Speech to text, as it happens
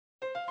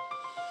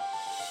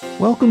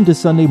Welcome to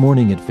Sunday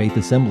Morning at Faith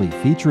Assembly,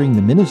 featuring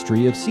the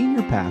ministry of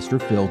Senior Pastor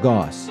Phil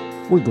Goss.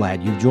 We're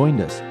glad you've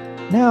joined us.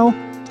 Now,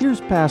 here's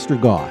Pastor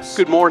Goss.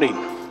 Good morning.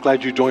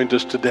 Glad you joined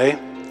us today.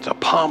 It's a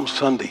Palm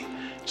Sunday.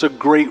 It's a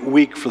great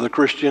week for the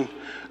Christian,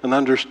 an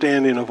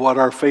understanding of what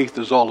our faith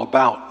is all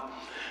about.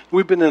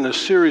 We've been in a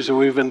series that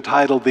we've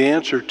entitled The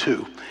Answer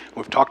To.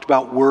 We've talked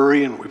about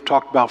worry, and we've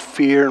talked about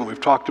fear, and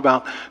we've talked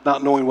about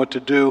not knowing what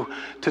to do.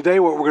 Today,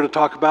 what we're going to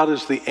talk about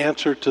is the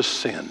answer to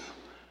sin.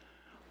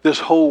 This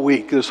whole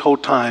week, this whole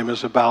time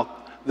is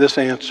about this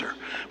answer.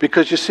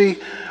 Because you see,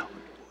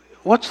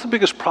 what's the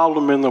biggest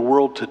problem in the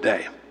world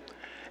today?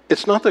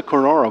 It's not the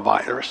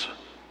coronavirus,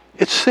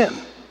 it's sin.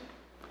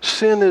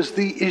 Sin is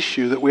the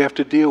issue that we have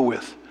to deal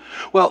with.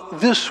 Well,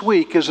 this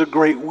week is a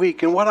great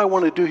week, and what I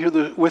want to do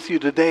here with you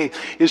today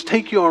is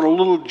take you on a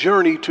little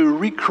journey to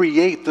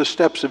recreate the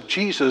steps of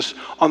Jesus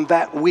on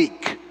that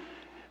week.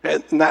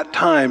 At that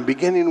time,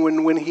 beginning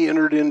when he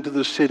entered into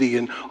the city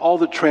and all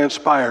that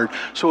transpired.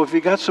 So if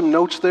you got some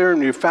notes there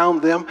and you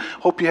found them,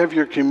 hope you have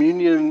your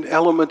communion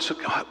elements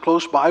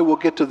close by. We'll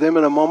get to them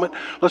in a moment.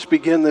 Let's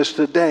begin this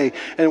today.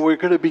 And we're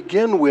going to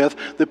begin with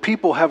the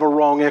people have a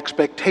wrong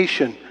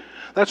expectation.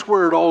 That's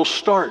where it all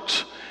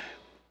starts.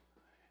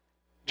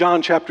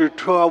 John chapter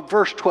 12,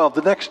 verse 12.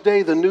 The next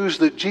day, the news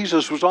that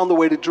Jesus was on the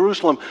way to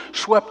Jerusalem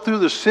swept through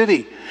the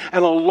city,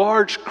 and a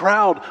large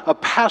crowd of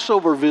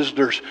Passover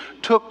visitors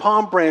took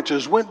palm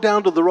branches, went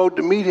down to the road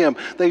to meet him.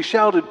 They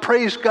shouted,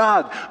 "Praise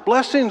God!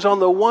 Blessings on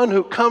the one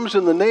who comes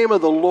in the name of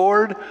the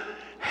Lord!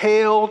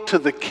 Hail to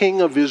the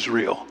King of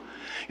Israel!"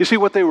 You see,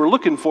 what they were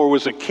looking for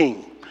was a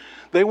king.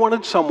 They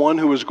wanted someone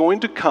who was going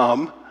to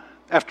come.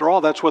 After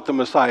all, that's what the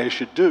Messiah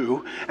should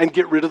do, and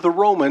get rid of the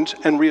Romans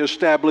and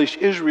reestablish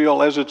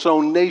Israel as its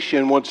own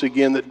nation once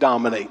again that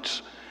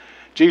dominates.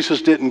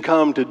 Jesus didn't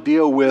come to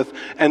deal with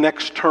an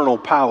external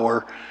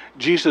power.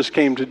 Jesus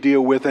came to deal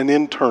with an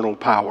internal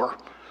power.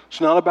 It's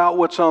not about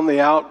what's on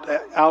the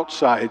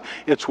outside,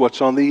 it's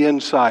what's on the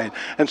inside.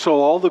 And so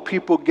all the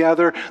people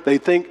gather, they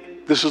think,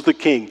 this is the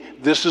king.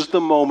 This is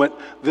the moment.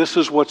 This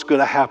is what's going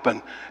to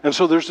happen. And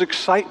so there's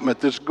excitement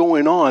that's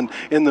going on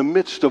in the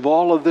midst of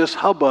all of this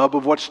hubbub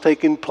of what's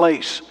taking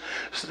place.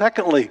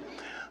 Secondly,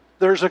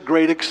 there's a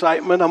great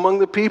excitement among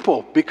the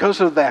people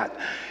because of that.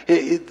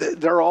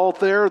 They're all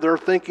there. They're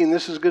thinking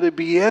this is going to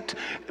be it.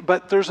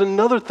 But there's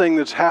another thing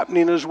that's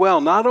happening as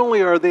well. Not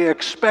only are they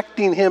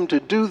expecting him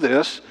to do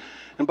this,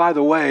 and by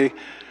the way,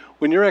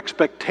 when your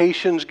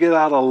expectations get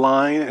out of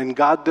line and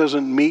God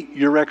doesn't meet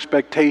your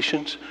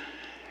expectations,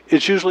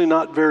 it's usually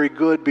not very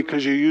good,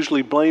 because you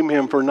usually blame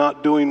him for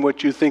not doing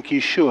what you think he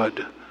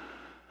should,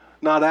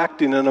 not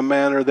acting in a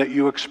manner that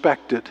you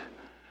expected.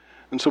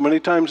 And so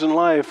many times in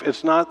life,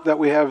 it's not that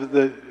we have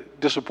the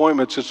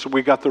disappointments, it's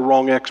we got the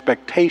wrong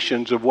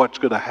expectations of what's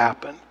going to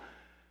happen.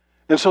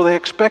 And so they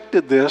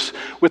expected this.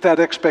 With that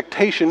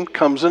expectation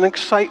comes an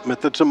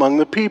excitement that's among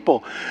the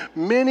people.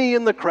 Many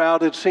in the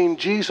crowd had seen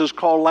Jesus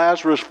call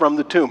Lazarus from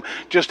the tomb.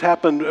 Just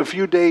happened a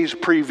few days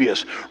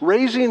previous.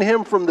 Raising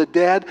him from the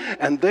dead,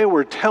 and they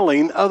were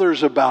telling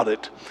others about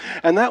it.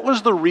 And that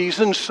was the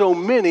reason so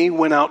many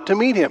went out to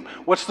meet him.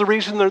 What's the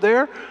reason they're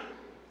there?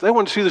 They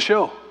want to see the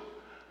show.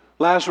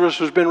 Lazarus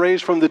has been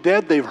raised from the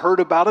dead. They've heard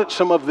about it.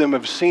 Some of them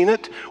have seen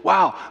it.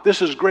 Wow,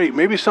 this is great.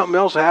 Maybe something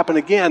else will happen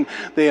again.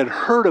 They had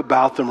heard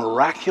about the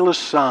miraculous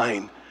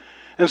sign.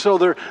 And so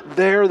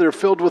they're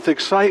filled with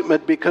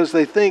excitement because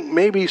they think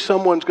maybe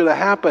someone's going to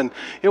happen.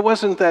 It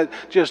wasn't that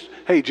just,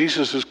 hey,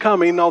 Jesus is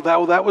coming. No,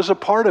 that was a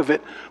part of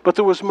it. But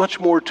there was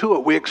much more to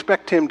it. We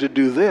expect him to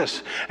do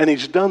this, and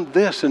he's done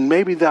this, and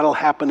maybe that'll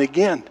happen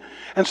again.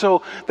 And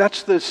so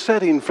that's the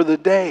setting for the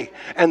day.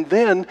 And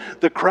then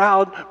the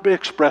crowd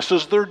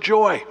expresses their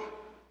joy.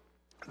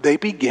 They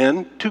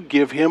begin to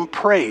give him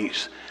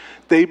praise.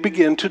 They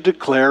begin to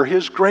declare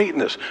his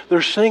greatness.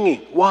 They're singing.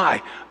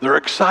 Why? They're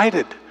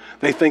excited.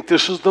 They think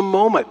this is the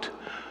moment.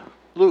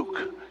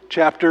 Luke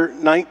chapter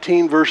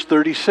 19, verse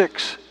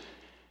 36.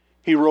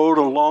 He rode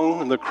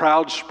along, and the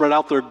crowd spread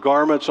out their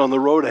garments on the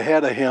road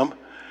ahead of him.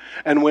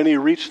 And when he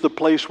reached the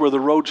place where the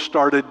road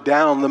started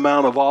down the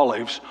Mount of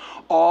Olives,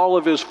 all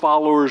of his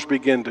followers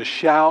began to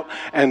shout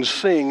and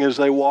sing as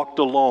they walked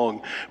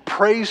along,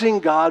 praising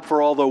God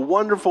for all the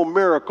wonderful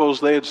miracles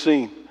they had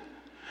seen.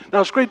 Now,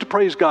 it's great to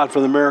praise God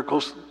for the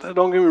miracles.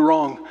 Don't get me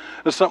wrong.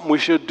 It's something we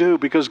should do,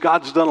 because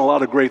God's done a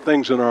lot of great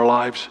things in our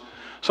lives.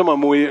 Some of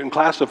them we didn't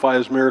classify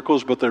as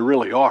miracles, but they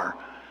really are.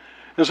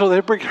 And so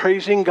they're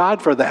praising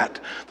God for that.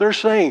 They're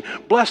saying,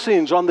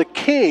 blessings on the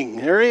King,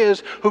 there he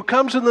is, who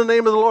comes in the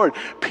name of the Lord.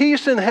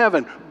 Peace in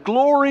heaven,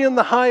 glory in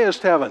the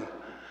highest heaven.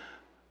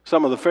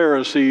 Some of the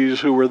Pharisees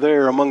who were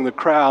there among the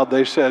crowd,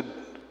 they said,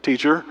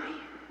 "Teacher,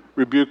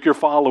 rebuke your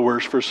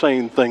followers for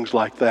saying things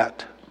like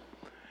that."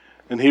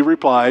 And he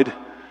replied,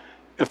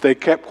 if they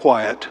kept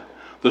quiet,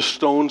 the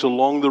stones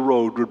along the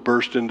road would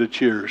burst into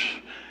cheers.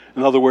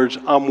 In other words,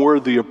 I'm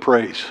worthy of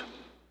praise.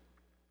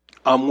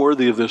 I'm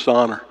worthy of this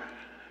honor.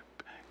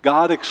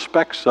 God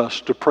expects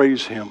us to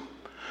praise him.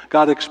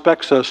 God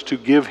expects us to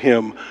give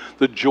him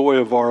the joy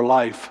of our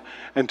life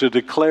and to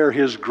declare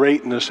his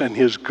greatness and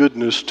his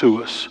goodness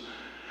to us.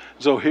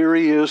 So here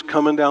he is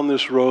coming down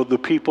this road. The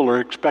people are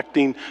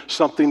expecting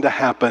something to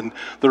happen.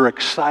 They're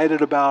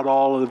excited about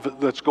all of it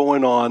that's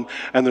going on,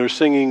 and they're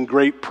singing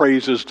great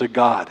praises to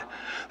God.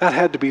 That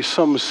had to be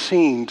some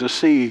scene to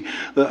see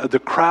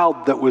the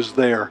crowd that was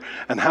there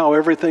and how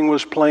everything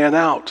was playing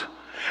out.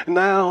 And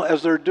now,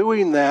 as they're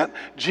doing that,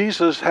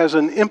 Jesus has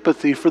an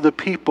empathy for the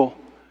people.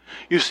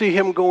 You see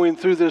him going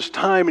through this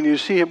time, and you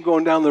see him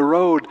going down the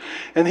road,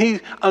 and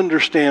he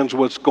understands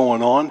what's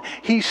going on.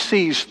 He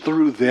sees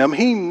through them.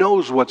 He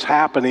knows what's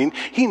happening.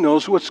 He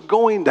knows what's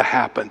going to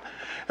happen.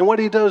 And what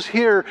he does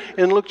here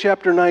in Luke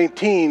chapter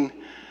 19,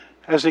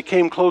 as he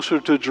came closer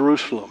to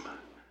Jerusalem,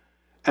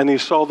 and he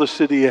saw the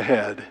city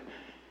ahead,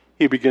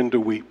 he began to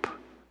weep.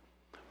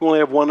 We only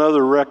have one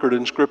other record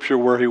in Scripture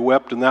where he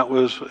wept, and that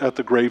was at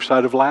the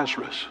graveside of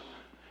Lazarus.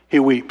 He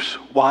weeps.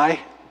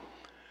 Why?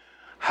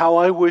 How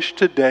I wish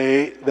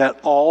today that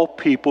all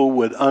people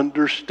would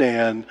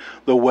understand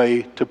the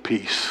way to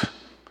peace.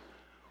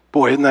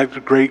 Boy, isn't that a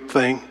great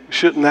thing?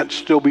 Shouldn't that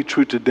still be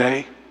true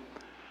today?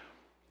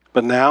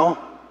 But now,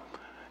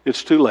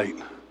 it's too late.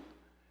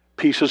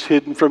 Peace is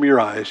hidden from your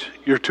eyes.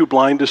 You're too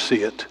blind to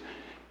see it.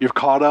 You're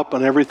caught up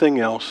on everything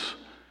else.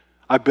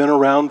 I've been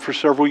around for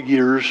several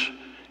years.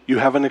 You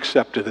haven't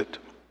accepted it.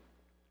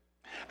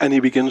 And he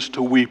begins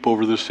to weep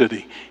over the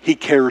city. He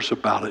cares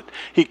about it.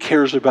 He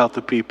cares about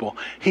the people.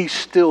 He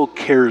still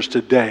cares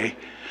today,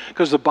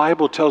 because the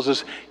Bible tells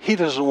us he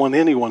doesn't want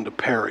anyone to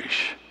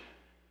perish.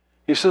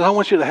 He says, I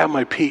want you to have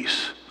my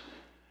peace.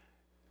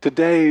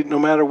 Today, no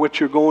matter what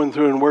you're going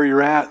through and where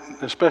you're at,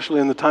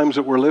 especially in the times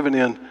that we're living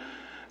in,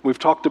 we've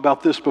talked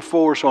about this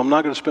before, so I'm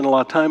not going to spend a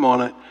lot of time on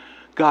it.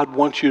 God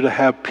wants you to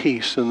have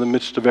peace in the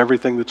midst of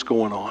everything that's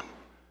going on.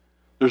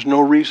 There's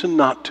no reason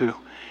not to.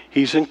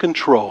 He's in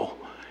control.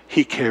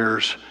 He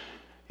cares.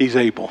 He's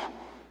able.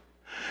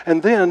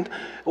 And then,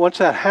 once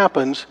that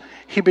happens,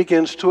 he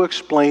begins to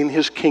explain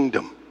his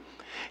kingdom.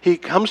 He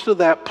comes to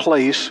that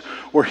place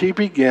where he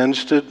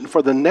begins to,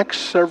 for the next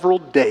several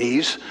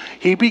days,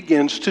 he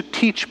begins to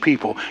teach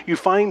people. You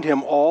find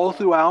him all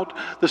throughout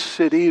the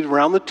city,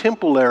 around the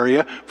temple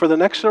area, for the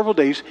next several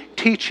days,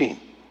 teaching.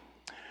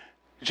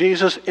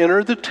 Jesus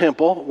entered the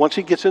temple. Once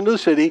he gets into the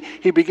city,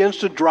 he begins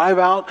to drive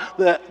out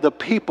the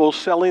people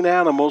selling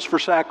animals for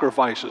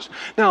sacrifices.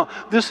 Now,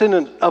 this in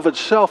and of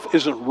itself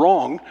isn't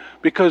wrong,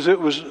 because it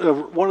was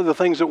one of the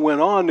things that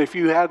went on. If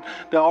you had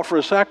to offer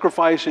a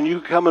sacrifice and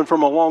you coming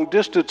from a long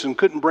distance and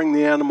couldn't bring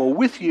the animal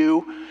with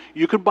you,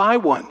 you could buy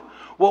one.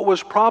 What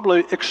was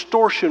probably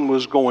extortion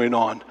was going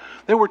on.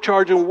 They were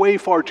charging way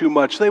far too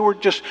much. They were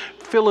just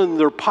filling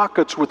their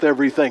pockets with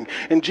everything.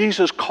 And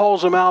Jesus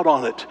calls them out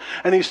on it.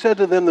 And he said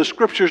to them, the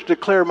scriptures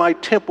declare my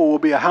temple will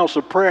be a house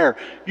of prayer.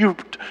 You've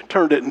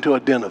turned it into a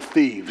den of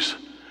thieves.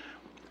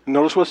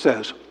 Notice what it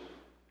says.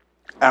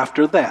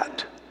 After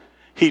that,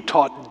 he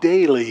taught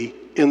daily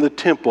in the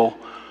temple,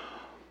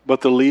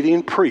 but the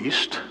leading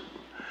priest,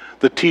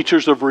 the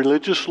teachers of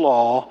religious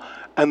law,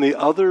 and the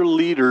other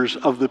leaders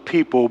of the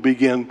people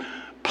began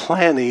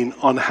planning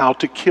on how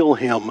to kill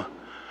him.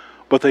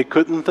 But they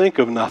couldn't think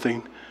of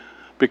nothing,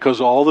 because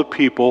all the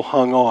people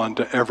hung on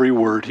to every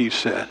word he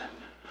said.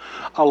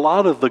 A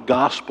lot of the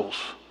Gospels,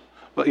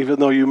 but even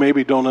though you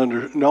maybe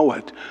don't know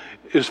it,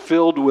 is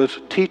filled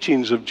with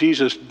teachings of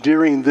Jesus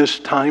during this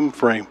time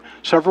frame,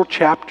 several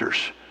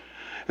chapters.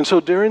 And so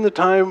during the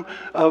time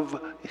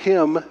of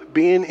him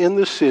being in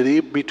the city,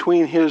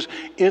 between his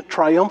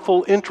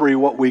triumphal entry,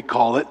 what we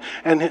call it,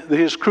 and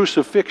his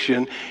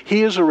crucifixion,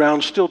 he is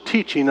around still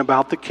teaching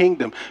about the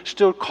kingdom,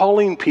 still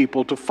calling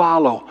people to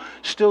follow,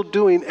 still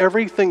doing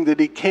everything that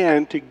he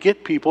can to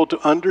get people to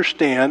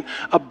understand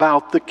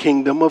about the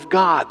kingdom of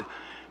God.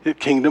 The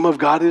kingdom of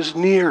God is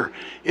near.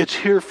 It's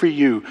here for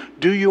you.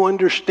 Do you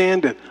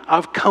understand it?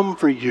 I've come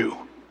for you.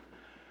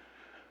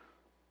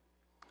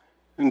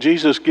 And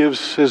Jesus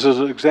gives his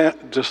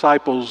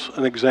disciples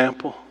an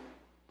example.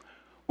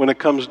 When it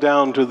comes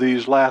down to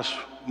these last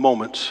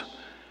moments,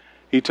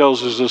 he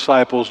tells his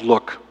disciples,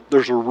 look,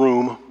 there's a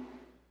room.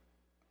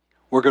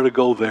 We're going to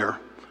go there.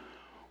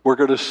 We're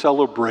going to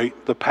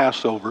celebrate the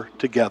Passover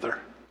together.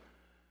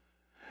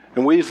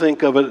 And we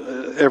think of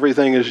it,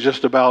 everything is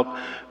just about,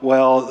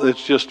 well,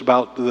 it's just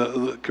about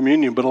the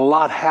communion. But a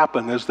lot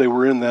happened as they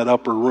were in that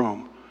upper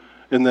room,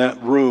 in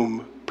that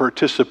room,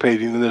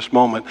 participating in this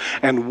moment.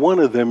 And one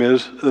of them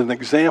is an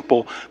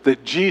example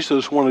that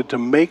Jesus wanted to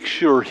make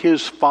sure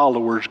his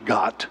followers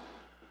got.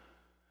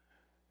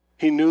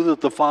 He knew that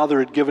the Father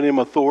had given him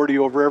authority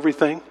over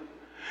everything,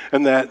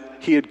 and that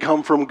he had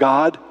come from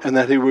God, and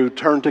that he would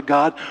return to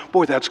God.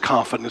 Boy, that's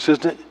confidence,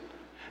 isn't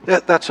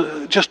it? That's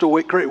just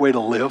a great way to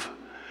live.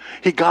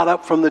 He got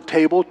up from the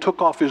table,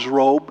 took off his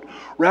robe,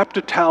 wrapped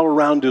a towel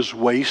around his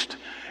waist,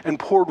 and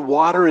poured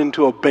water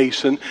into a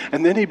basin,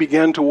 and then he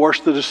began to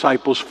wash the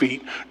disciples'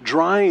 feet,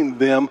 drying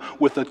them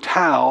with a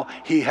towel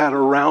he had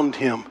around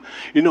him.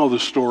 You know the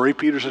story.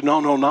 Peter said, no,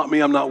 not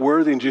me, I'm not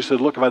worthy. And Jesus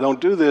said, look, if I don't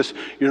do this,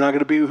 you're not going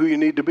to be who you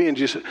need to be. And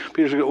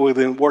Peter said, well,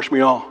 then wash me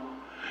all.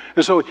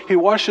 And so he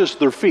washes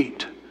their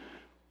feet.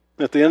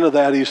 At the end of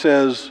that, he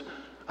says,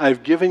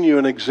 I've given you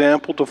an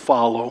example to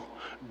follow.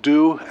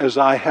 do as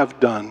I have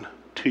done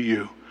to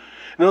you.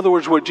 In other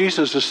words, what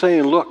Jesus is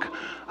saying, look,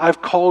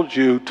 I've called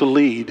you to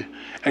lead,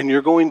 and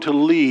you're going to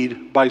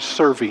lead by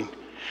serving.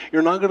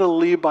 You're not going to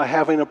lead by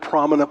having a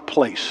prominent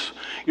place.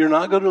 You're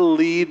not going to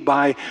lead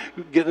by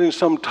getting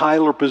some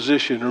title or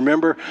position.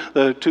 Remember,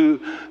 the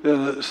two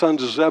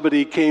sons of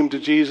Zebedee came to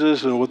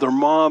Jesus and with their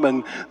mom,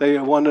 and they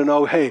wanted to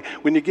know, hey,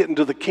 when you get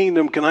into the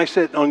kingdom, can I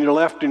sit on your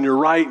left and your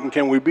right, and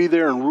can we be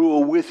there and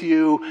rule with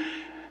you?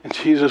 And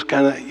Jesus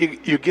kind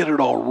of, you get it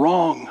all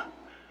wrong.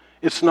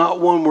 It's not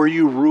one where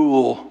you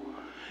rule.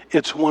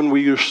 It's one where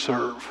you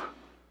serve.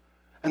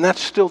 And that's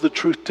still the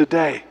truth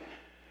today.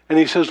 And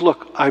he says,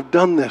 look, I've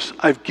done this.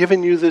 I've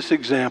given you this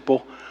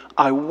example.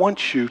 I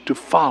want you to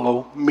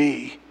follow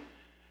me.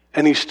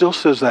 And he still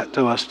says that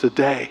to us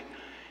today.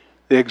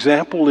 The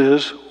example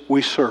is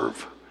we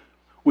serve.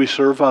 We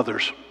serve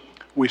others.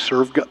 We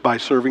serve by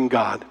serving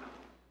God.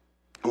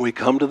 And we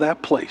come to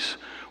that place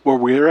where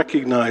we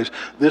recognize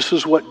this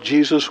is what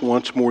Jesus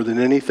wants more than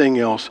anything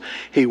else.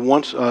 He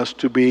wants us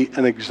to be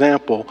an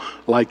example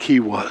like he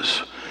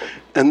was.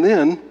 And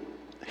then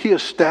he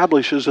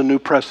establishes a new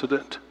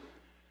precedent.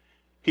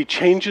 He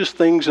changes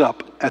things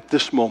up at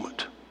this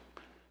moment.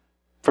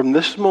 From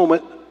this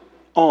moment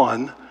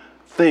on,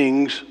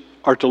 things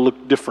are to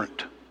look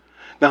different.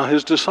 Now,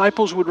 his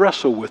disciples would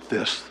wrestle with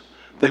this.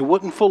 They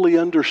wouldn't fully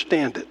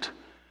understand it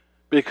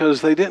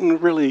because they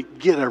didn't really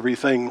get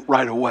everything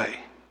right away.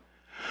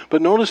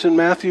 But notice in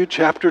Matthew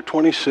chapter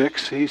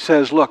 26, he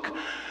says, look,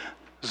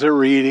 as they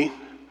were eating,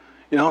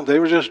 they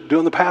were just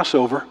doing the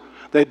Passover.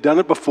 They'd done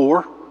it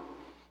before,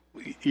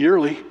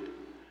 yearly.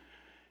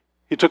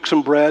 He took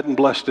some bread and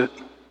blessed it.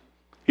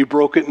 He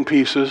broke it in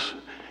pieces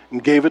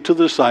and gave it to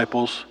the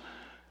disciples.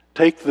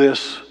 Take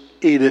this,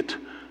 eat it.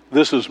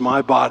 This is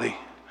my body.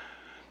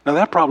 Now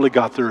that probably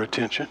got their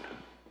attention.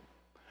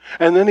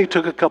 And then he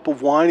took a cup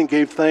of wine and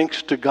gave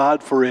thanks to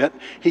God for it.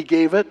 He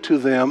gave it to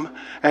them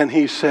and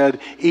he said,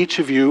 each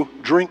of you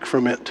drink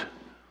from it.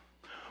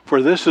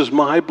 For this is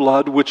my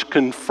blood which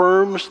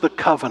confirms the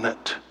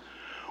covenant,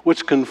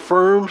 which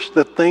confirms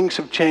that things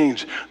have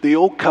changed. The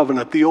old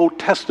covenant, the Old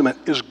Testament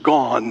is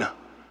gone.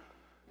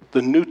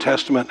 The New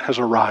Testament has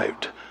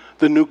arrived.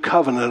 The new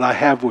covenant I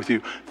have with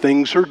you.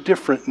 Things are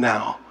different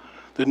now.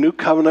 The new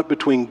covenant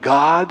between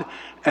God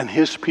and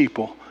his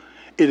people.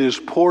 It is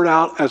poured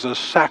out as a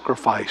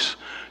sacrifice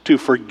to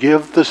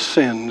forgive the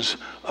sins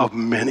of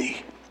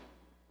many.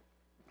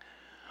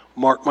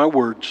 Mark my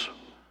words,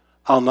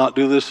 I'll not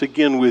do this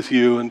again with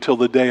you until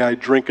the day I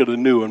drink it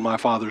anew in my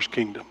Father's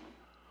kingdom.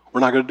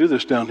 We're not going to do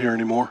this down here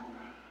anymore.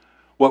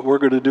 What we're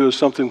going to do is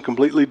something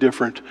completely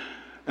different,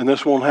 and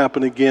this won't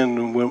happen again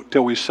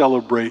until we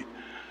celebrate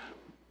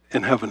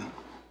in heaven.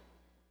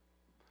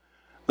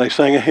 They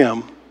sang a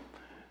hymn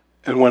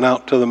and went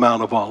out to the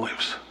Mount of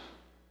Olives.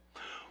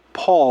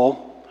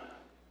 Paul,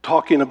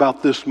 talking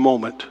about this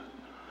moment,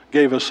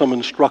 gave us some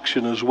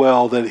instruction as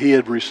well that he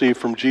had received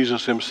from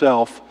Jesus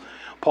himself.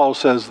 Paul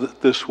says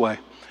this way,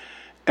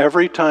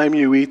 every time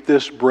you eat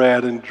this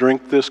bread and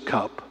drink this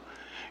cup,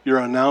 you're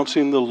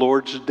announcing the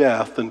Lord's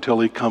death until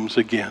he comes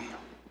again.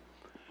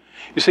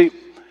 You see,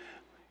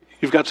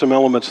 you've got some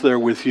elements there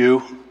with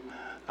you.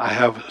 I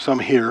have some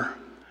here.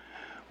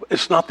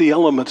 It's not the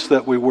elements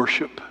that we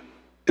worship.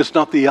 It's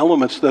not the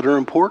elements that are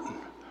important.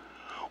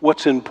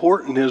 What's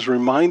important is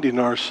reminding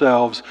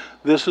ourselves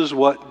this is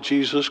what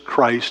Jesus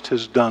Christ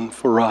has done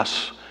for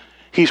us.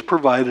 He's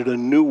provided a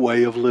new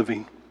way of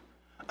living,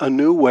 a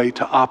new way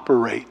to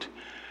operate,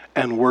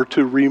 and we're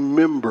to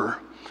remember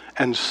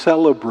and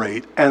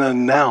celebrate and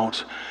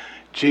announce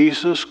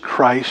Jesus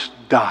Christ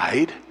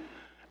died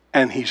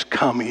and he's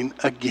coming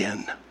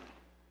again.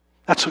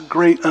 That's a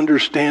great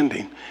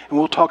understanding. And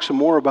we'll talk some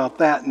more about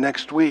that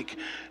next week.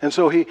 And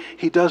so he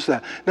does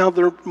that. Now,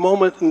 the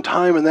moment in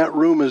time in that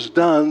room is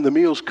done. The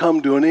meal's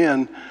come to an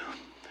end.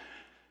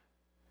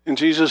 And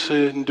Jesus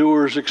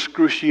endures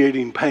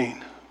excruciating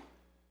pain.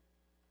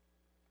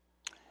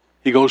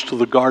 He goes to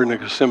the Garden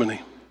of Gethsemane.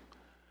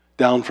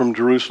 Down from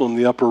Jerusalem,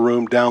 the upper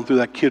room, down through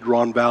that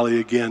Kidron Valley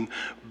again,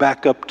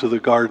 back up to the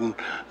Garden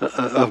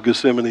of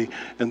Gethsemane.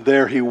 And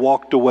there he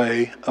walked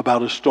away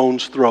about a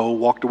stone's throw,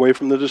 walked away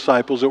from the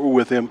disciples that were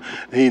with him.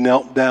 And he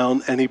knelt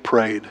down and he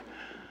prayed,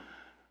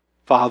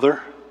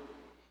 Father,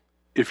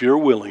 if you're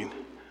willing,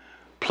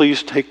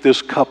 please take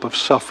this cup of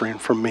suffering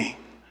from me.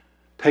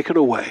 Take it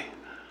away.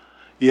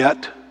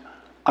 Yet,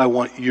 I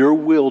want your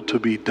will to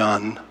be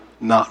done,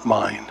 not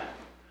mine.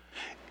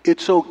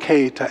 It's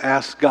okay to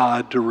ask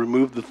God to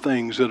remove the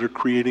things that are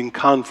creating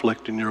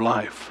conflict in your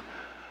life.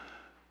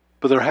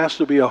 But there has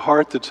to be a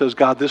heart that says,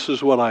 God, this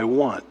is what I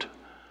want.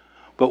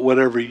 But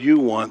whatever you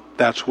want,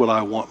 that's what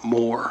I want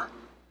more.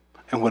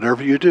 And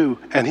whatever you do.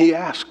 And he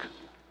asked.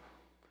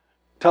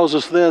 Tells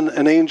us then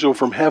an angel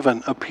from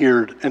heaven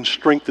appeared and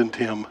strengthened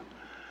him.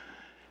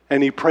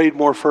 And he prayed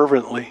more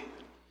fervently.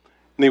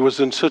 And he was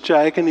in such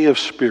agony of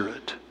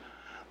spirit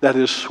that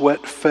his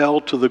sweat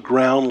fell to the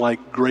ground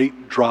like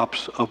great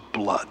drops of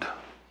blood.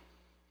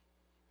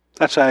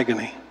 That's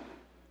agony.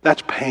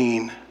 That's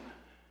pain.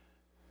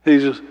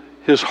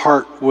 His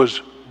heart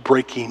was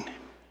breaking.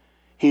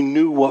 He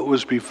knew what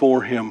was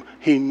before him.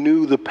 He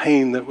knew the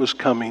pain that was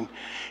coming.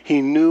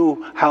 He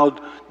knew how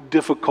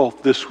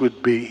difficult this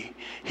would be.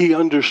 He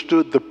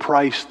understood the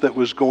price that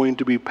was going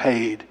to be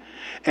paid.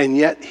 And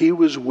yet he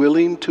was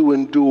willing to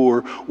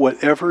endure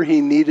whatever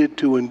he needed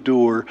to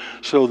endure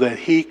so that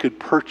he could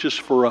purchase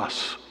for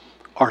us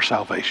our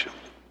salvation.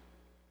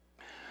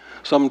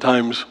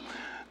 Sometimes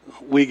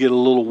we get a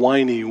little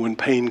whiny when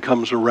pain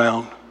comes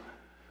around.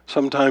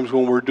 Sometimes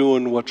when we're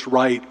doing what's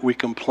right, we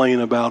complain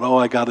about,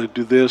 I got to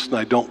do this, and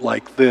I don't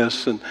like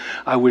this, and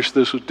I wish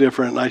this was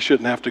different, and I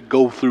shouldn't have to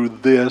go through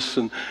this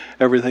and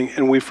everything.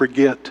 And we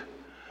forget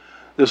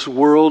this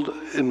world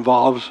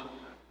involves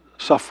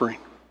suffering.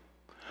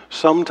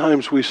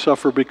 Sometimes we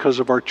suffer because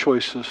of our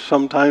choices.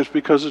 Sometimes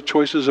because of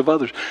choices of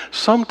others.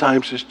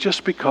 Sometimes it's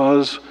just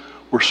because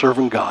we're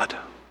serving God.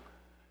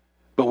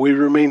 But we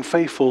remain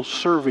faithful,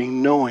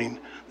 serving, knowing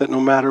that no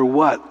matter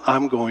what,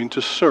 I'm going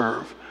to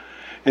serve.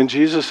 And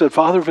Jesus said,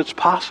 Father, if it's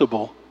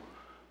possible,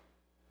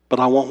 but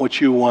I want what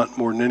you want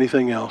more than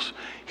anything else.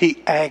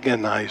 He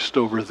agonized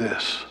over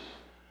this.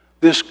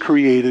 This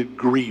created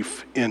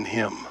grief in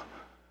him.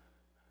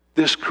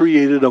 This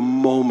created a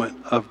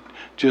moment of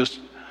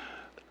just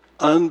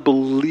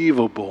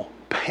unbelievable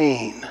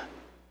pain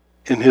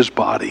in his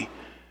body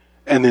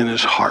and in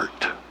his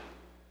heart.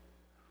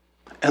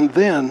 And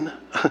then,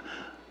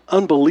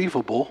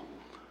 unbelievable,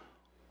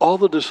 all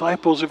the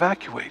disciples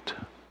evacuate.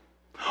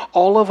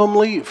 All of them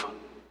leave.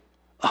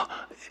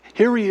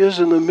 Here he is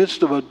in the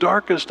midst of a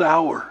darkest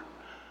hour,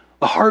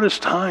 the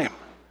hardest time.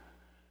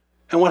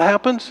 And what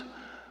happens?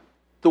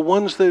 The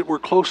ones that were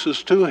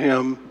closest to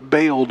him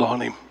bailed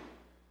on him.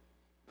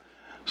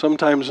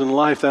 Sometimes in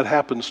life that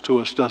happens to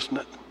us, doesn't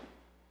it?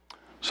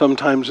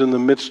 Sometimes in the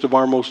midst of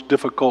our most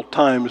difficult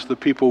times, the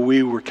people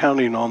we were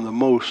counting on the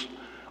most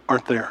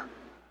aren't there.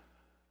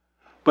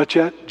 But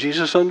yet,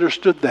 Jesus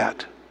understood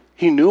that.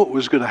 He knew it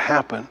was going to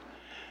happen.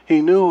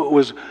 He knew it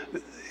was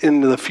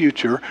in the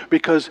future,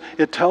 because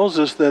it tells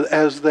us that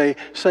as they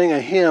sang a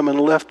hymn and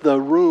left the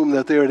room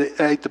that they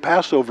ate the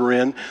Passover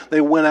in,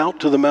 they went out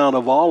to the Mount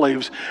of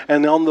Olives,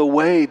 and on the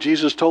way,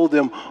 Jesus told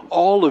them,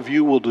 all of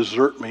you will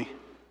desert me.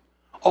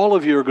 All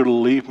of you are going to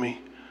leave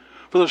me.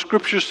 For the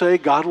scriptures say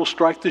God will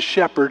strike the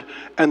shepherd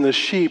and the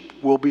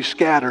sheep will be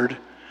scattered.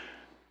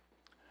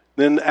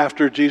 Then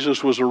after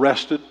Jesus was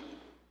arrested,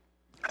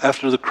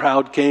 after the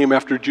crowd came,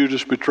 after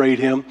Judas betrayed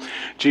him,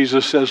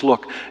 Jesus says,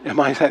 look, am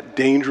I that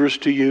dangerous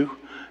to you?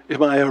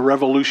 Am I a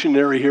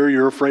revolutionary here?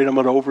 You're afraid I'm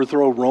going to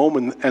overthrow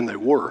Rome? And they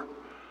were.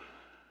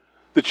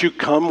 That you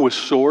come with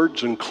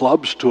swords and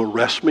clubs to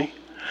arrest me?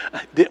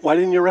 Why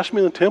didn't you arrest me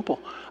in the temple?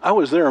 I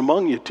was there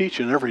among you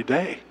teaching every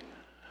day.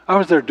 I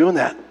was there doing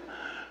that.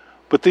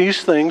 But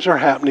these things are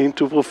happening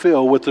to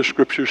fulfill what the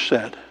scripture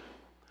said.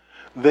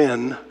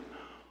 Then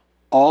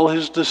all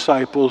his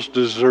disciples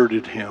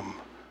deserted him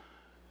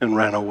and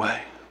ran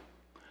away.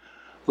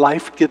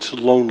 Life gets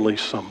lonely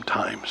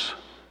sometimes.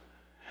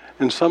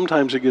 And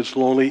sometimes it gets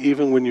lonely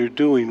even when you're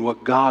doing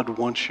what God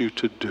wants you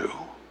to do.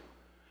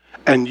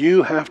 And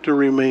you have to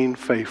remain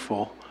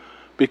faithful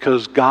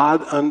because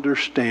God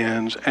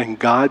understands and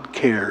God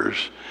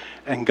cares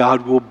and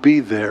God will be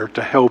there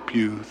to help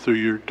you through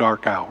your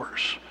dark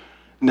hours.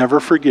 Never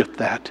forget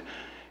that.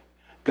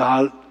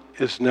 God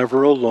is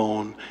never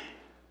alone.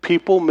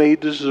 People may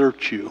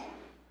desert you,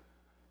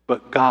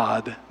 but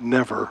God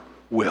never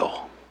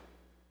will.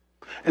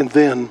 And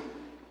then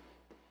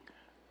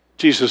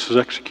Jesus is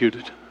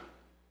executed.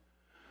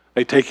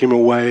 They take him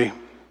away.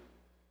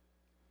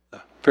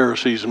 The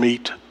Pharisees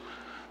meet.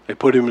 They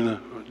put him in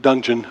a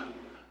dungeon.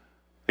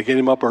 They get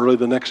him up early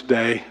the next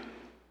day.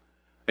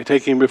 They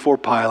take him before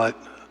Pilate,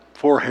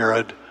 before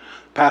Herod,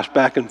 pass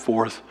back and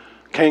forth,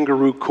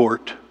 kangaroo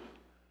court.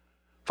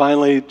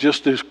 Finally,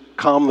 just to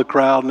calm the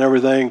crowd and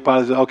everything,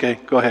 Pilate said, okay,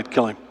 go ahead,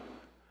 kill him.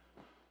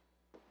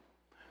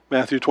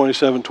 Matthew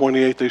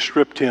 27:28, they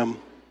stripped him,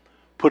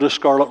 put a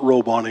scarlet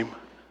robe on him.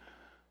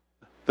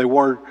 They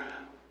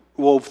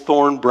wove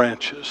thorn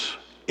branches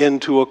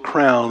into a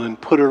crown and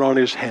put it on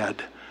his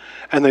head.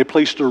 And they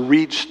placed a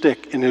reed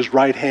stick in his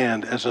right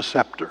hand as a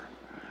scepter.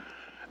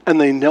 And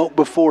they knelt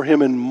before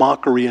him in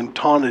mockery and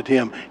taunted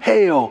him,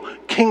 "Hail,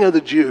 King of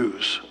the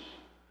Jews!"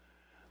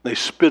 They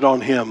spit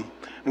on him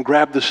and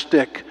grabbed the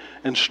stick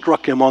and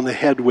struck him on the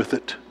head with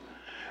it.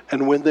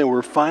 And when they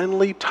were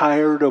finally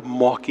tired of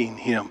mocking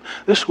him,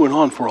 this went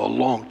on for a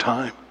long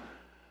time.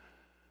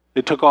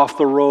 They took off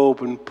the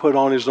robe and put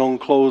on his own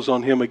clothes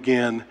on him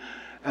again,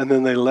 and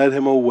then they led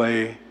him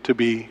away to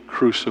be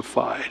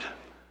crucified.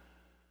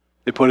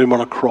 They put him on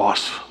a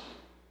cross.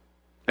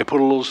 They put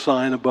a little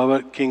sign above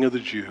it, King of the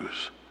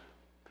Jews.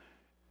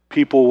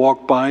 People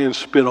walk by and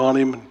spit on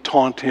him and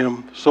taunt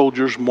him.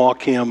 Soldiers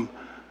mock him.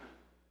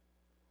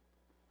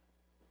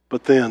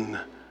 But then,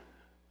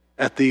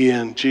 at the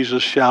end,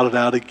 Jesus shouted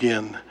out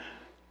again,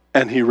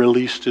 and he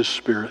released his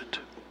spirit.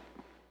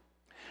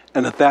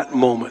 And at that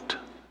moment,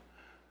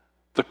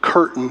 the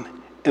curtain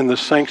in the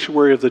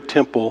sanctuary of the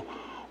temple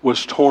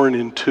was torn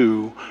in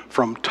two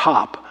from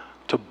top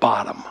to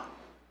bottom.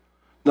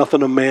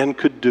 Nothing a man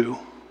could do.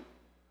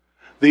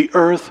 The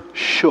earth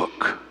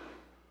shook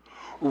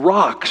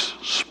Rocks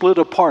split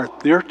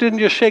apart. The earth didn't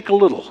just shake a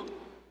little.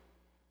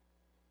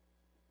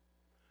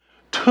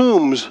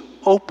 Tombs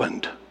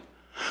opened.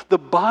 The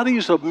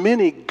bodies of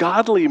many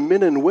godly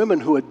men and women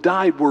who had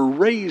died were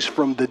raised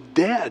from the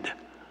dead.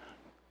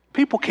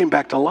 People came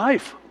back to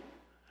life.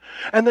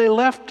 And they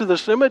left to the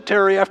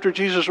cemetery after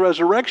Jesus'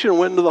 resurrection,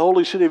 went into the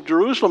holy city of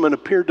Jerusalem and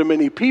appeared to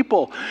many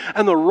people.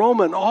 And the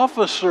Roman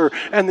officer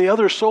and the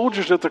other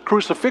soldiers at the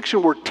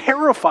crucifixion were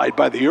terrified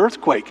by the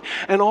earthquake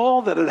and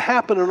all that had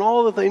happened and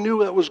all that they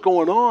knew that was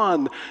going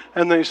on.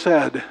 And they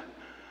said,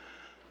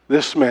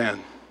 this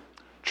man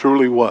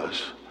truly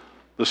was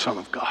the Son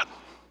of God.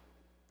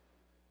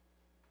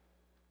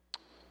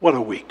 What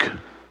a week.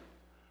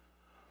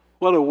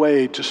 What a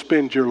way to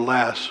spend your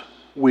last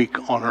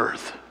week on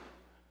earth.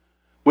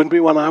 Wouldn't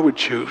be one I would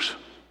choose.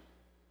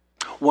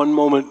 One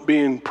moment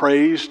being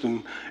praised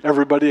and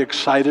everybody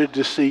excited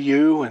to see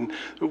you and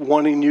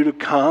wanting you to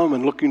come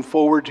and looking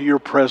forward to your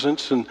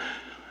presence. And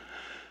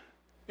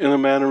in a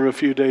matter of a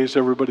few days,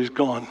 everybody's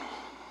gone.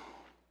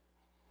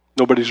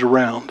 Nobody's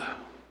around.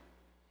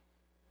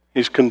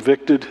 He's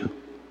convicted,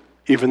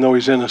 even though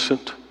he's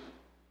innocent.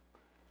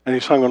 And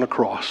he's hung on a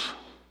cross.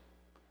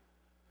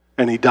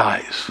 And he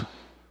dies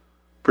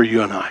for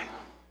you and I.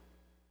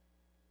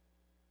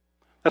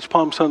 That's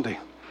Palm Sunday.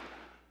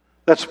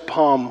 That's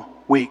Palm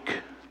Week.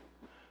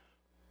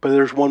 But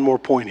there's one more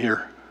point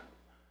here.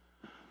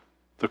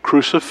 The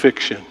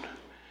crucifixion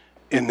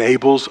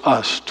enables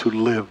us to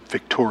live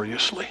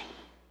victoriously.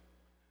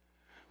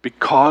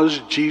 Because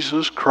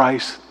Jesus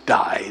Christ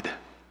died,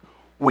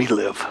 we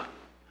live.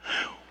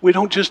 We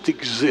don't just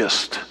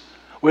exist.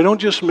 We don't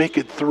just make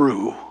it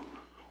through.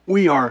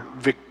 We are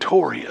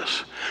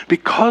victorious.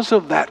 Because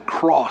of that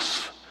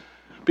cross,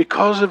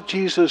 because of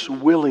Jesus'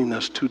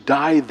 willingness to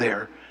die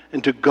there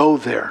and to go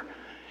there,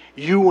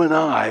 you and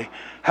I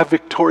have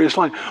victorious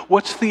life.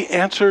 What's the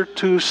answer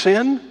to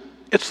sin?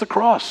 It's the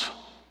cross.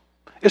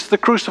 It's the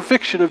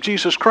crucifixion of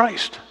Jesus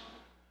Christ.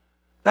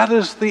 That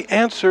is the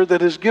answer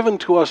that is given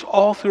to us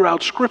all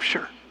throughout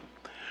Scripture.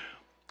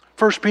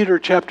 1 Peter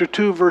chapter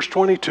 2, verse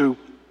 22,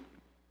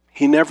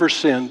 he never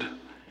sinned.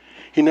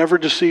 He never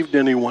deceived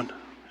anyone.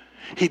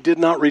 He did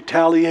not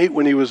retaliate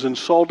when he was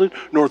insulted,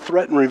 nor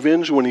threaten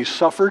revenge when he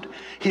suffered.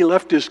 He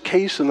left his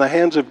case in the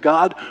hands of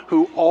God,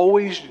 who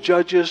always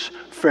judges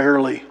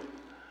fairly.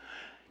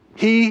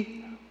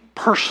 He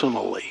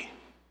personally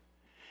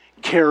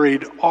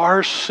carried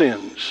our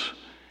sins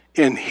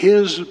in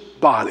his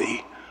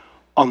body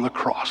on the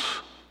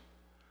cross.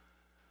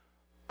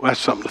 Well, that's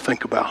something to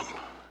think about.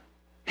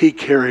 He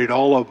carried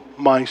all of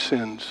my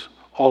sins,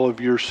 all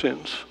of your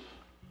sins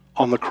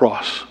on the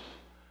cross.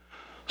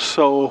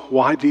 So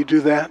why did he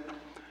do that?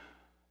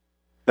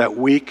 That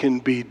we can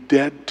be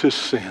dead to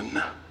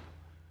sin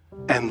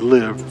and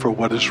live for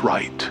what is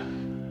right.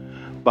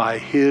 By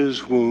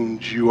his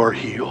wounds you are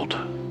healed.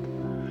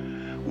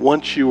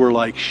 Once you were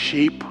like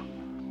sheep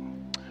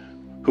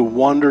who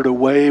wandered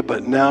away,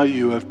 but now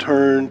you have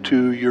turned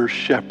to your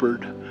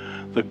shepherd,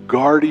 the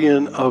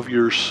guardian of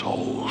your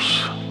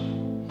souls.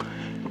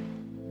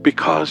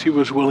 Because he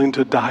was willing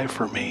to die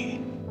for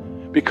me.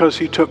 Because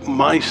he took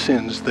my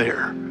sins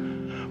there.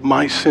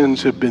 My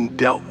sins have been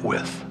dealt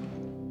with.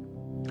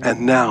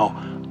 And now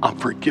I'm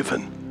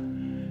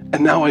forgiven.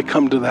 And now I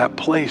come to that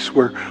place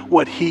where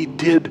what he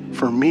did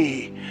for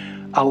me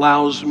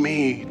allows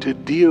me to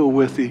deal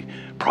with the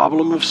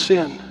problem of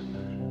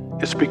sin.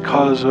 It's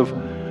because of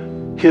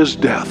his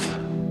death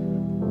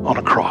on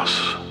a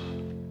cross.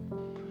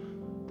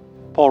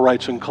 Paul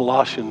writes in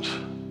Colossians,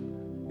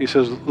 he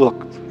says,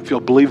 look, if you'll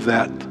believe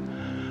that,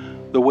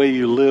 the way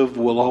you live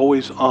will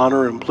always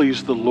honor and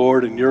please the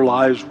Lord, and your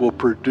lives will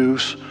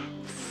produce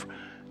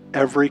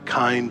every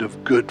kind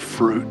of good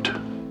fruit.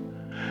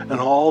 And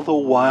all the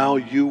while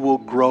you will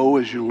grow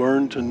as you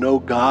learn to know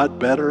God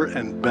better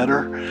and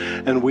better.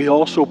 And we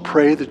also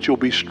pray that you'll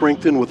be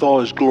strengthened with all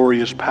his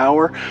glorious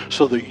power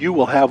so that you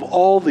will have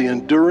all the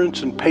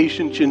endurance and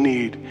patience you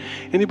need.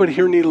 Anybody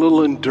here need a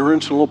little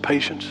endurance and a little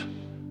patience?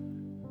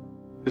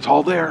 It's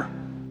all there.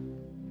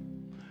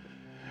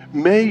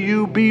 May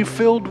you be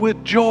filled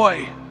with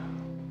joy,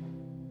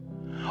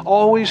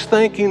 always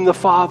thanking the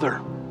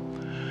Father.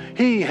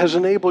 He has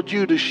enabled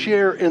you to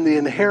share in the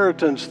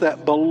inheritance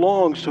that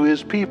belongs to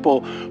his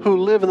people who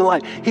live in the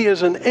light. He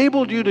has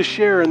enabled you to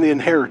share in the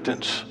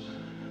inheritance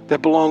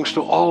that belongs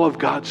to all of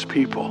God's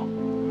people.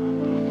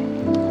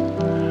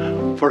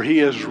 For he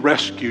has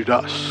rescued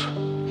us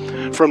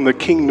from the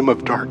kingdom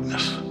of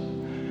darkness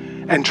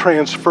and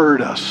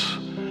transferred us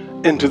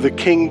into the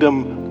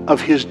kingdom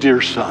of his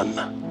dear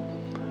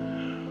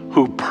Son,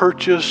 who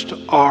purchased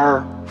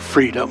our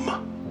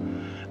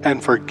freedom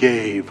and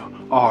forgave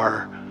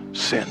our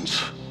sins.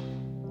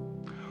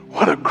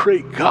 What a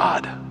great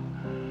God.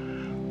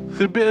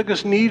 The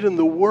biggest need in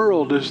the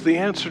world is the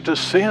answer to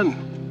sin.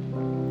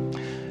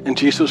 And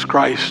Jesus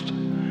Christ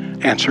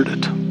answered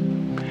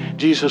it.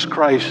 Jesus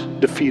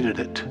Christ defeated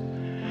it.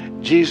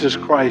 Jesus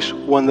Christ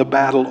won the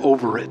battle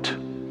over it.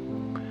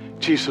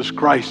 Jesus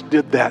Christ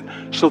did that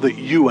so that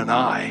you and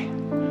I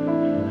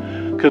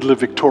could live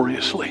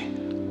victoriously.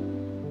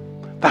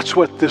 That's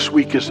what this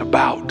week is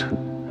about.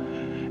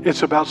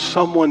 It's about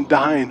someone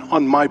dying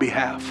on my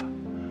behalf.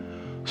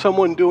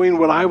 Someone doing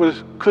what I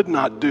could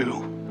not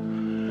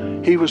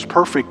do. He was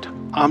perfect.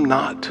 I'm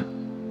not.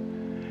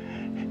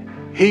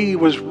 He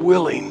was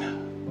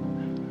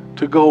willing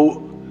to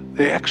go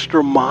the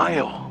extra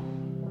mile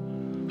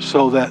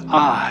so that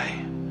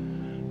I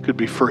could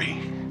be free.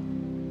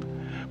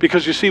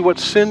 Because you see, what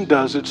sin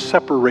does, it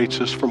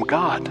separates us from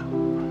God.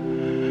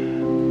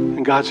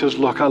 And God says,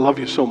 look, I love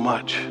you so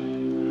much.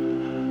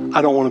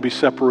 I don't want to be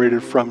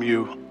separated from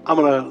you. I'm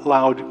going to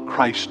allow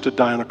Christ to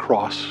die on a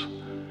cross,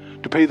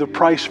 to pay the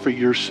price for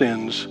your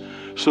sins,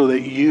 so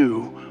that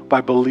you,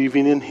 by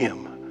believing in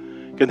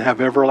him, can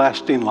have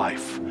everlasting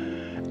life.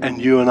 And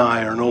you and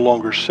I are no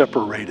longer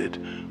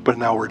separated, but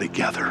now we're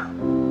together.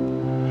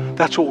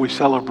 That's what we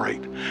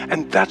celebrate.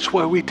 And that's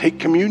why we take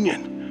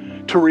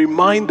communion, to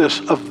remind us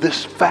of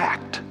this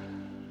fact,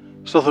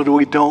 so that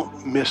we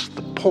don't miss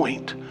the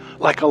point,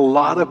 like a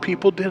lot of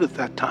people did at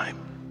that time.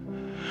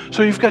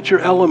 So you've got your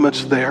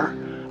elements there.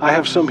 I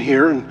have some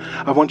here, and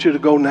I want you to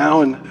go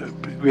now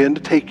and begin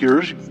to take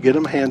yours, get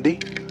them handy.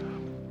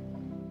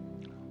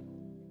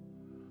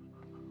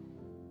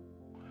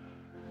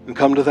 And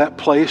come to that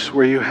place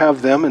where you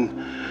have them, and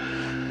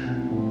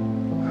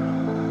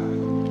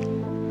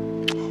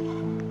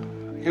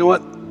you know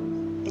what?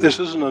 This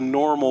isn't a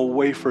normal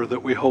wafer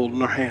that we hold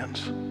in our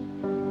hands.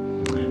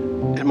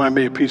 It might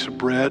be a piece of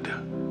bread,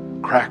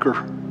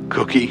 cracker,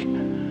 cookie,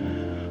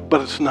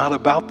 but it's not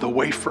about the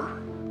wafer.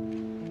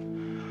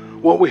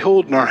 What we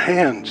hold in our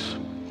hands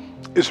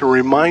is a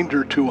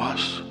reminder to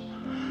us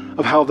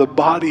of how the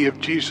body of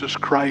Jesus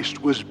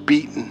Christ was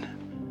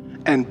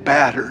beaten and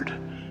battered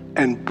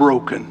and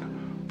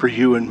broken for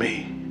you and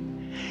me.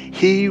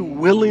 He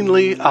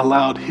willingly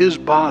allowed his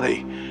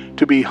body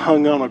to be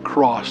hung on a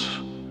cross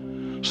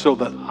so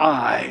that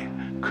I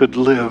could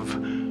live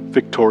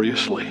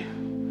victoriously.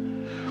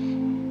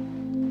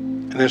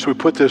 And as we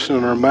put this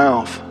in our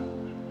mouth,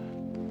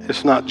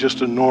 it's not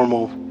just a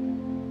normal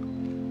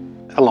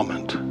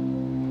element.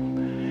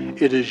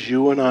 It is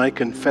you and I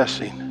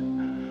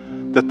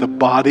confessing that the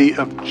body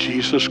of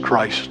Jesus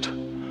Christ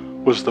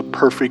was the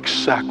perfect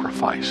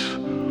sacrifice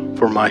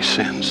for my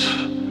sins.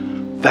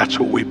 That's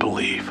what we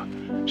believe.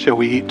 Shall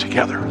we eat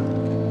together?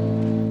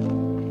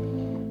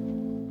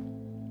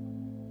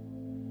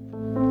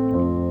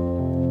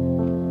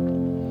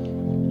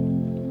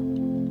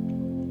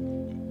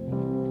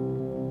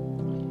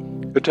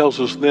 It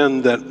tells us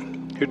then that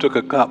he took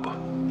a cup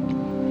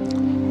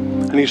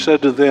and he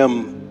said to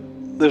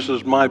them, "This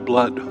is my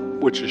blood,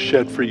 which is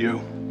shed for you.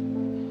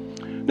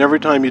 And every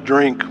time you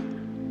drink,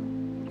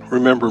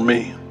 remember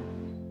me."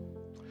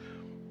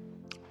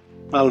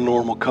 Not a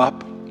normal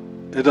cup.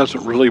 It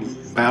doesn't really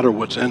matter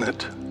what's in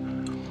it.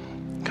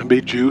 It can be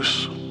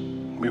juice, it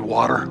can be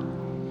water.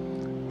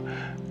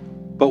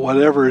 But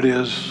whatever it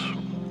is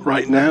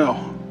right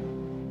now,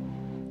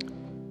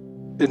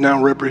 it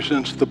now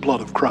represents the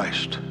blood of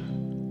Christ.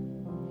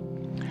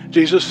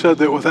 Jesus said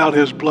that without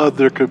his blood,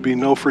 there could be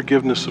no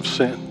forgiveness of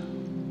sin.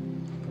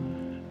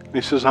 And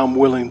he says, I'm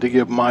willing to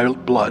give my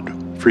blood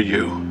for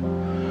you.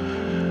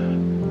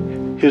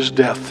 His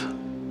death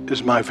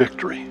is my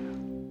victory.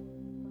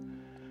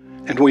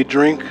 And we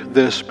drink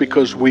this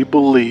because we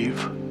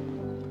believe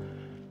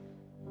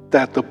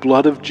that the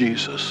blood of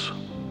Jesus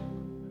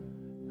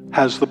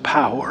has the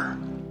power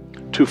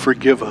to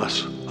forgive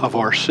us of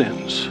our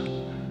sins.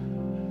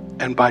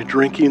 And by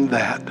drinking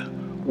that,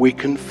 we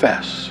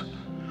confess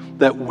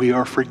that we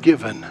are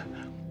forgiven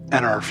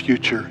and our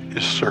future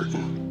is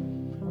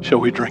certain. Shall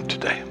we drink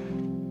today?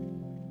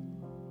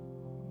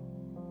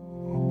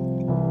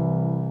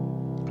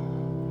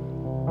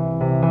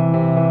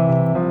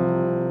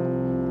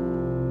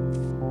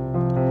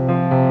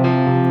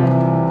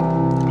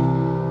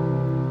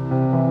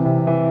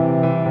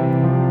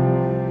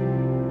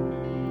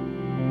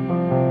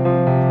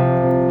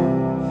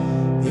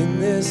 In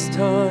this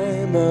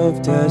time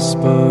of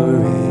desperation,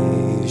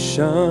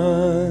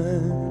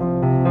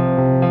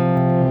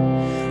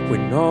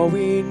 when all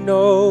we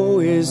know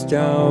is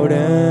doubt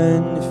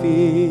and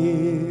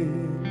fear,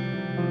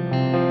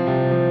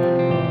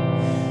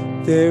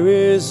 there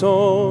is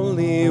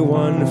only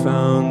one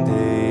foundation.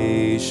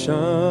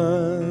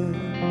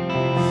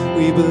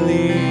 We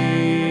believe,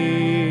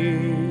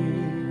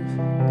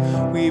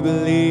 we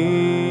believe.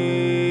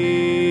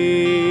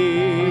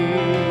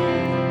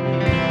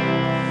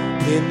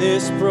 In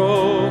this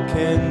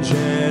broken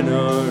generation,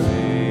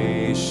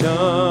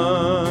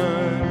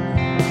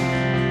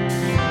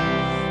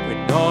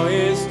 all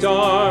is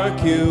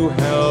dark, you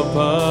help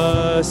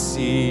us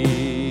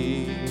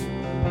see.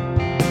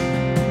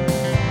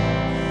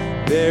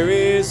 There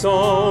is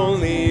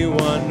only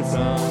one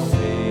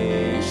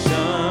foundation.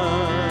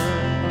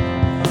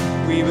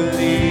 We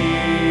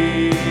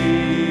believe,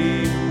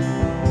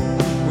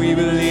 we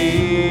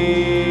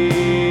believe,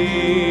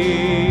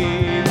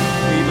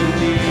 we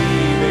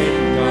believe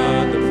in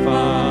God the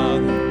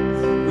Father.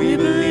 We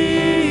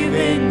believe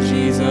in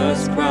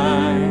Jesus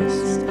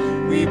Christ.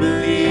 We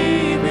believe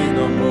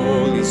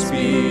Holy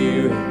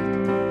Spirit,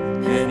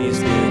 and He's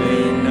given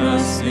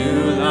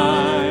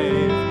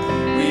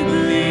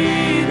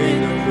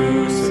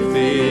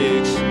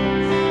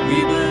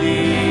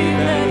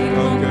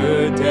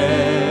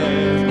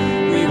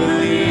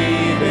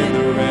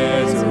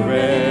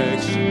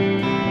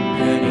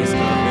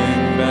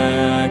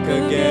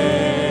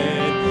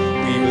again.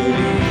 We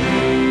believe.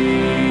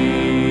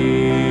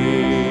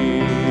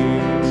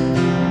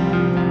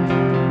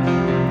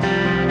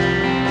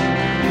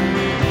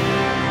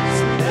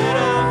 So let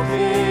our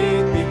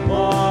faith be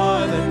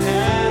more than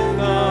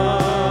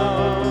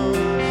anthems,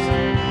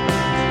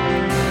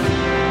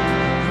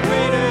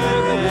 greater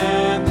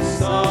than the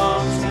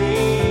songs we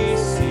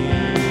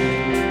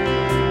sing.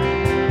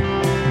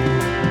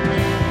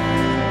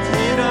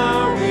 In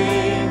our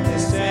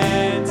weakness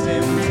and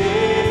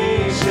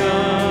temptations,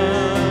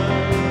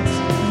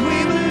 we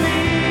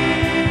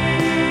believe,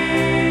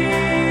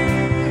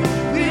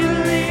 we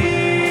believe.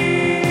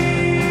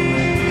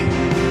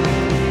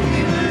 We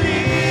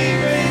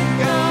believe in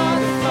God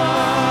the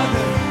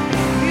Father.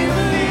 We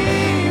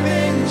believe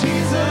in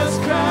Jesus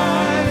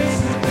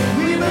Christ.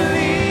 We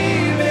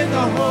believe in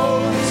the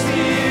Holy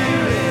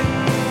Spirit,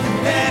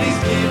 that He's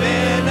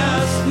given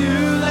us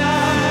new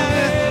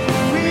life.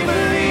 We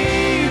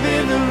believe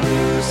in the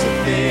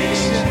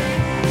crucifixion.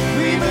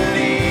 We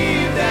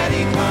believe that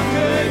He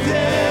conquered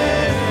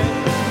death.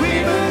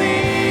 We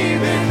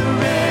believe in the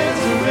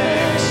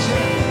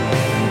resurrection,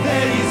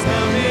 that He's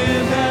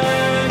coming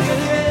back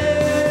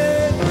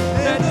again.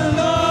 That the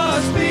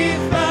lost be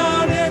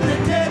found and the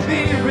dead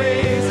be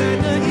raised,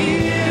 and the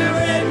here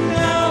and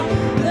now,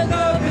 the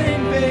love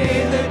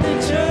invade, that the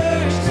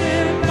church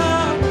till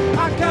now,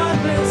 our God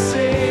will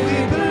say,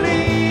 we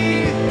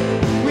believe,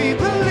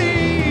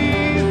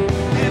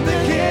 and the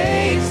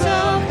gates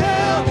of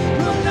hell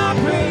will not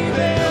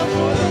prevail,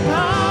 for the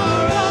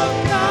power of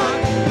God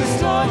has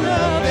torn the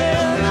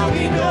veil. Now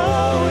we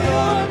know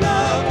your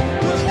love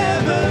will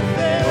never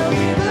fail.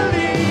 We believe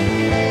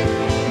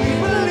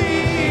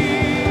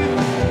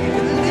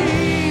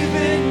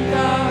in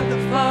God the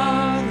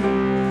Father.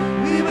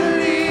 We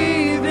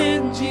believe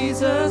in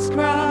Jesus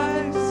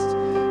Christ.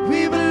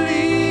 We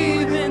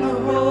believe in the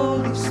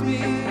Holy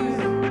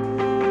Spirit,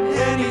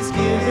 and He's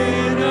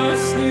given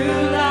us new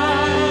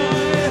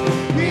life.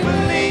 We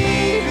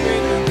believe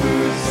in the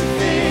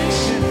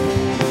crucifixion.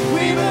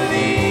 We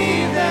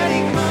believe that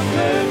He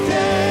conquered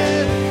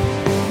death.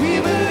 We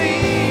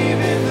believe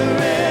in the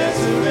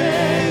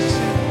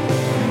resurrection,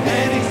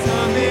 and He's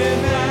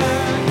coming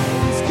back.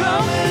 He's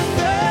coming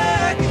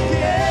back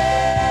again.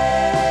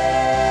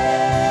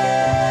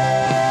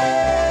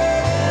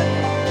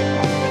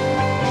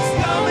 He's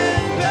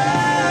coming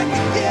back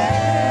again.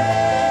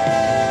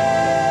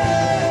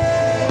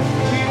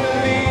 We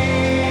believe.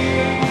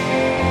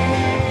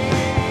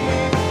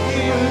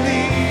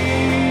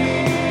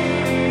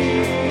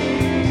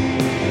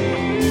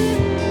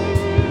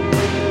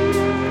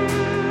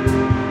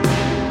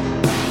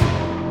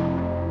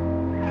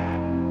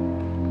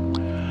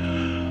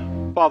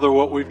 Father,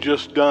 what we've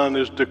just done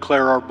is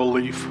declare our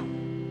belief.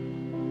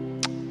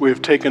 We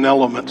have taken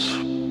elements,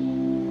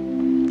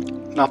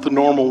 not the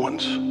normal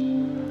ones,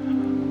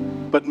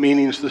 but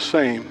meanings the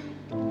same.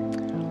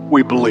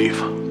 We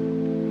believe.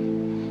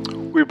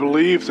 We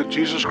believe that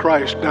Jesus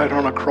Christ died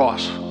on a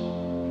cross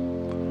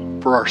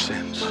for our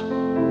sins,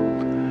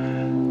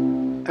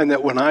 and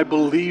that when I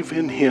believe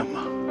in Him,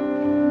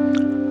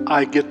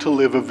 I get to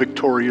live a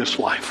victorious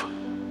life.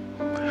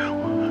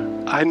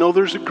 I know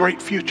there's a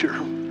great future.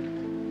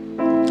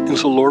 And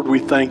so, Lord, we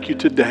thank you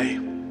today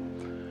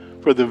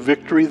for the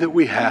victory that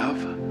we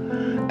have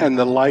and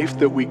the life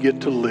that we get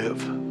to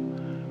live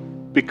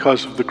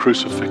because of the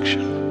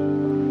crucifixion.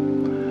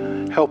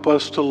 Help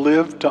us to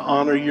live to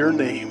honor your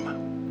name,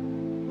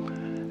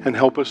 and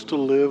help us to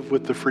live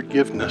with the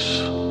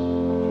forgiveness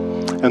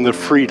and the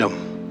freedom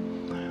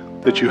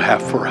that you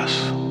have for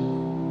us.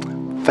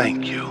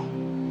 Thank you.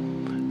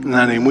 In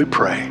thy name we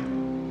pray.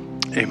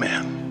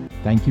 Amen.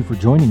 Thank you for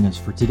joining us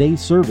for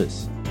today's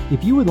service.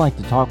 If you would like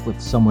to talk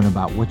with someone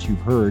about what you've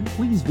heard,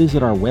 please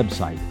visit our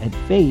website at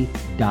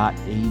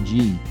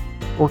faith.ag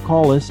or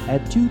call us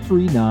at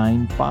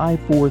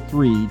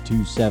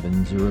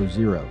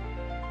 239-543-2700.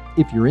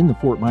 If you're in the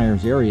Fort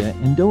Myers area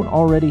and don't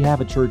already have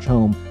a church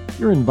home,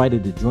 you're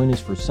invited to join us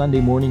for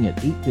Sunday morning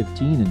at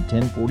 8:15 and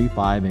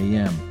 10:45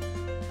 a.m.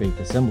 Faith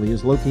Assembly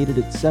is located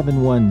at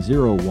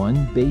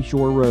 7101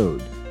 Bayshore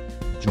Road.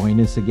 Join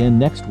us again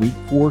next week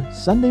for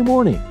Sunday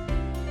Morning.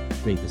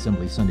 Faith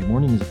Assembly Sunday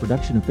Morning is a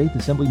production of Faith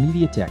Assembly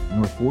Media Tech,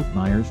 North Fort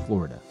Myers,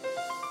 Florida.